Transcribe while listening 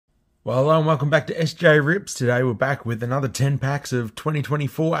Well, hello and welcome back to SJ Rips. Today we're back with another 10 packs of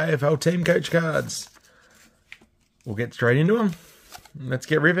 2024 AFL Teamcoach cards. We'll get straight into them. Let's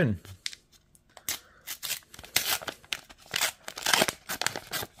get ripping.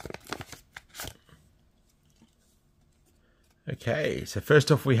 Okay, so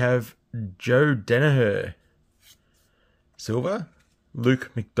first off we have Joe Danaher, silver.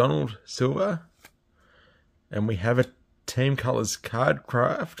 Luke McDonald, silver. And we have a Team Colours card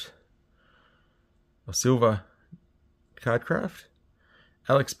craft. Or silver card craft.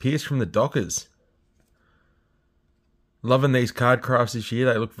 Alex Pearce from the Dockers. Loving these card crafts this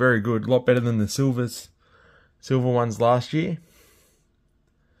year. They look very good. A lot better than the silver ones last year.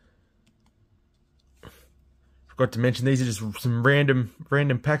 Forgot to mention these are just some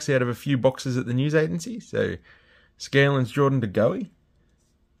random packs out of a few boxes at the news agency. So Scanlon's Jordan De Goey.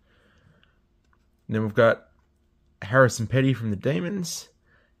 And then we've got Harrison Petty from the Demons.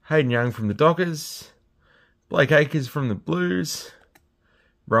 Hayden Young from the Dockers. Blake Acres from the Blues.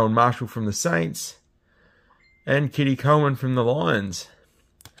 Rowan Marshall from the Saints. And Kitty Coleman from the Lions.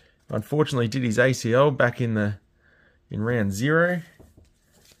 Unfortunately did his ACL back in round 0.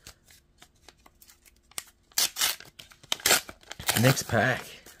 Next pack.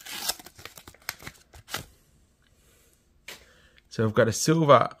 So we've got a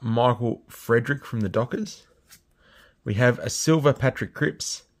silver Michael Frederick from the Dockers. We have a silver Patrick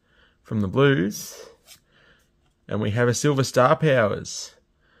Cripps from the Blues. And we have a silver Star Powers,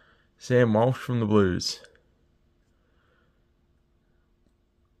 Sam Walsh from the Blues.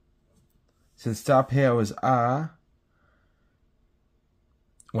 So the Star Powers are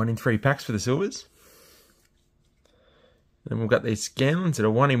 1 in 3 packs for the silvers. Then we've got these Scanlons that are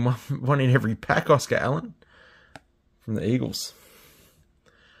one in every pack. Oscar Allen from the Eagles.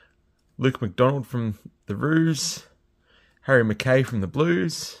 Luke McDonald from the Roos. Harry McKay from the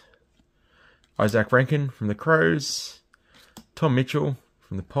Blues. Isaac Rankin from the Crows. Tom Mitchell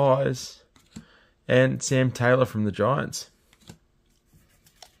from the Pies. And Sam Taylor from the Giants.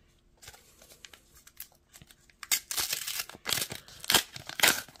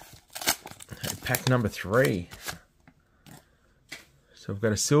 Okay, pack number 3. So we've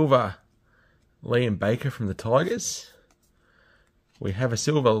got a silver Liam Baker from the Tigers. We have a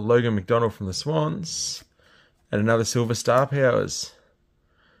silver Logan McDonald from the Swans. And another silver Star Powers,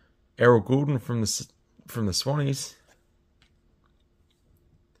 Errol Goulden from the Swannies.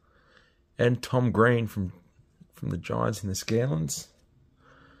 And Tom Green from the Giants and the Scanlons.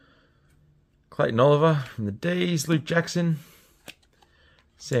 Clayton Oliver from the D's. Luke Jackson.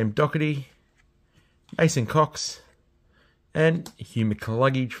 Sam Doherty. Mason Cox. And Hugh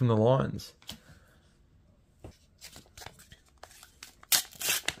McCluggage from the Lions.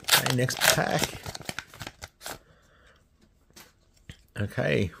 Okay, next pack.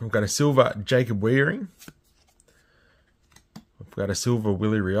 Okay, we've got a silver Jacob Wearing. We've got a silver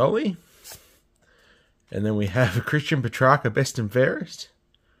Willie Rioli. And then we have a Christian Petrarca Best and Fairest.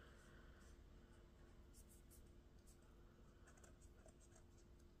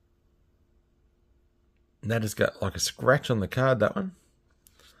 And that has got like a scratch on the card, that one.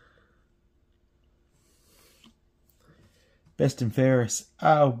 Best and Fairest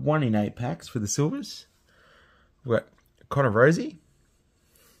are 1 in 8 packs for the silvers. We've got Connor Rosie.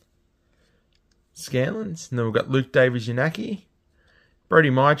 Scanlons. And then we've got Luke Davies-Yanaki. Brody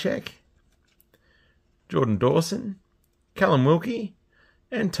Mychek. Jordan Dawson. Callum Wilkie.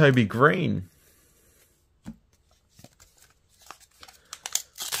 And Toby Green.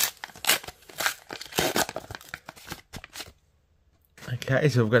 Okay,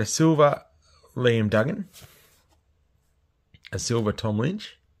 so we've got a silver Liam Duggan. A silver Tom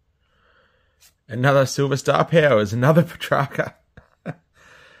Lynch. Another silver Star Powers. Another Petrarca.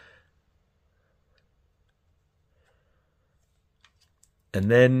 And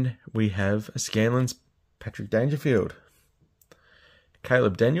then we have a Scanlon's Patrick Dangerfield.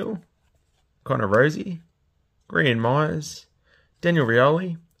 Caleb Daniel. Connor Rosie. Grian Myers. Daniel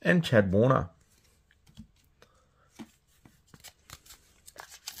Rioli. And Chad Warner.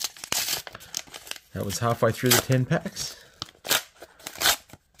 That was halfway through the 10 packs.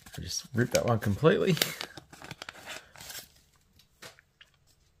 I just ripped that one completely.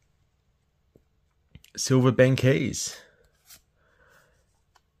 Silver Ben Keys.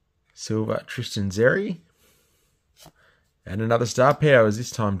 Silver Tristan Zeri. And another Star Powers,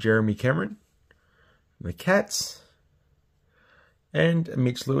 this time Jeremy Cameron. The Cats. And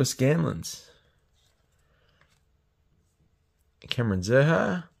Mitch Lewis Scanlons. Cameron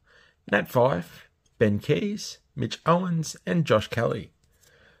Zerha. Nat Fife. Ben Keys. Mitch Owens. And Josh Kelly.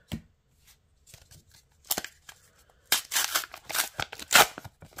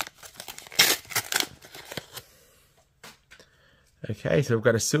 Okay, so we've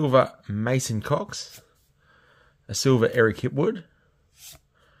got a silver Mason Cox, a silver Eric Hipwood.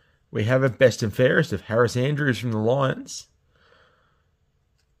 We have a best and fairest of Harris Andrews from the Lions.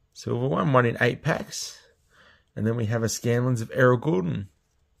 Silver one in 8 packs. And then we have a Scanlons of Errol Goulden,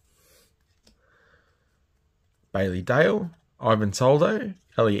 Bailey Dale, Ivan Soldo,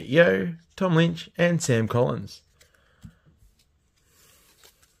 Elliot Yeo, Tom Lynch, and Sam Collins.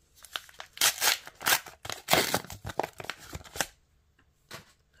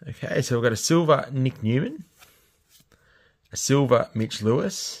 Okay, so we've got a silver Nick Newman, a silver Mitch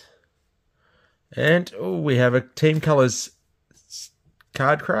Lewis, and we have a Team Colours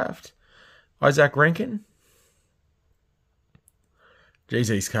card craft, Isaac Rankin. Geez,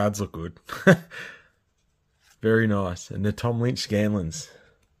 these cards look good. Very nice. And the Tom Lynch Scanlons.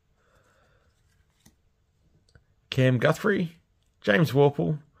 Cam Guthrie, James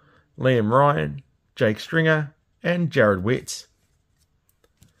Warple, Liam Ryan, Jake Stringer, and Jared Witts.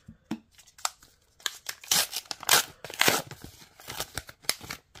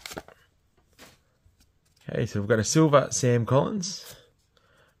 Okay, so we've got a silver Sam Collins.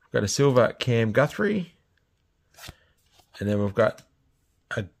 We've got a silver Cam Guthrie. And then we've got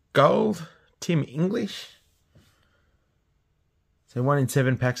a gold Tim English. So 1 in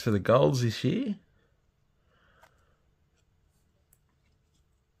 7 packs for the golds this year.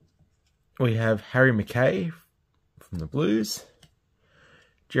 We have Harry McKay from the Blues.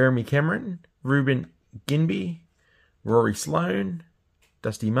 Jeremy Cameron, Ruben Ginby, Rory Sloane,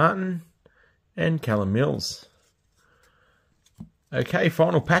 Dusty Martin, and Callum Mills. Okay,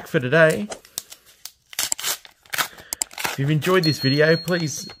 final pack for today. If you've enjoyed this video,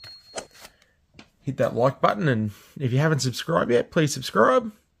 please hit that like button, and if you haven't subscribed yet, please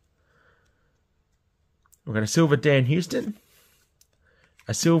subscribe. We've got a silver Dan Houston,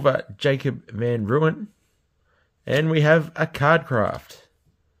 a silver Jacob Van Ruin, and we have a card craft.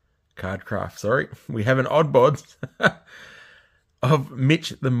 We have an odd bod of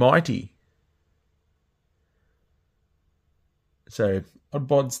Mitch the Mighty. So, odd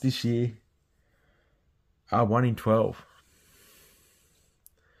bods this year are 1 in 12.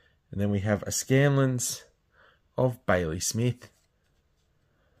 And then we have a Scanlons of Bailey Smith,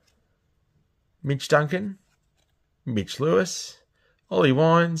 Mitch Duncan, Mitch Lewis, Ollie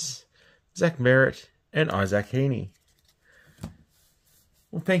Wines, Zach Merritt, and Isaac Heaney.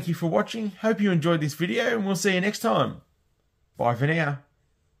 Well, thank you for watching. Hope you enjoyed this video, and we'll see you next time. Bye for now.